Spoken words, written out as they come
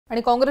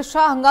आणि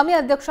काँग्रेसच्या हंगामी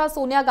अध्यक्षा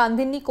सोनिया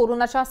गांधींनी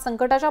कोरोनाच्या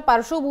संकटाच्या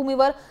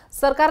पार्श्वभूमीवर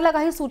सरकारला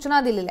काही सूचना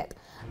दिलेल्या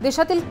आहेत।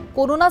 देशातील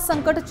कोरोना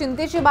संकट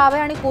चिंतेची बाब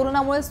आहे आणि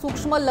कोरोनामुळे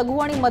सूक्ष्म, लघु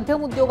आणि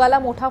मध्यम उद्योगाला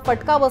मोठा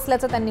फटका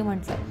बसल्याचं त्यांनी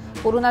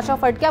म्हटलंय। कोरोनाच्या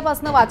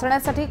फटक्यापासून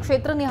वाचण्यासाठी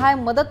क्षेत्रनिहाय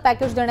मदत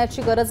पॅकेज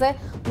देण्याची गरज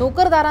आहे।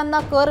 नोकरदारांना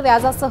कर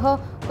व्याजासह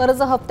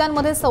कर्ज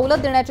हप्त्यांमध्ये सवलत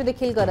देण्याची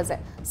देखील गरज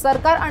आहे।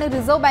 सरकार आणि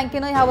रिझर्व्ह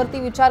बँकेने यावरती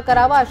विचार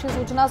करावा अशी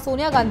सूचना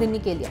सोनिया गांधींनी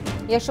केली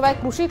आहे। याशिवाय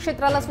कृषी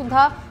क्षेत्राला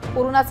सुद्धा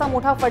कोरोनाचा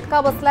मोठा फटका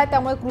बसलाय,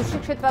 त्यामुळे कृषी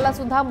क्षेत्राला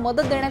सुद्धा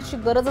मदत देण्याची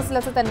गरज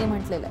असल्याचं त्यांनी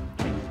म्हटलेलं आहे।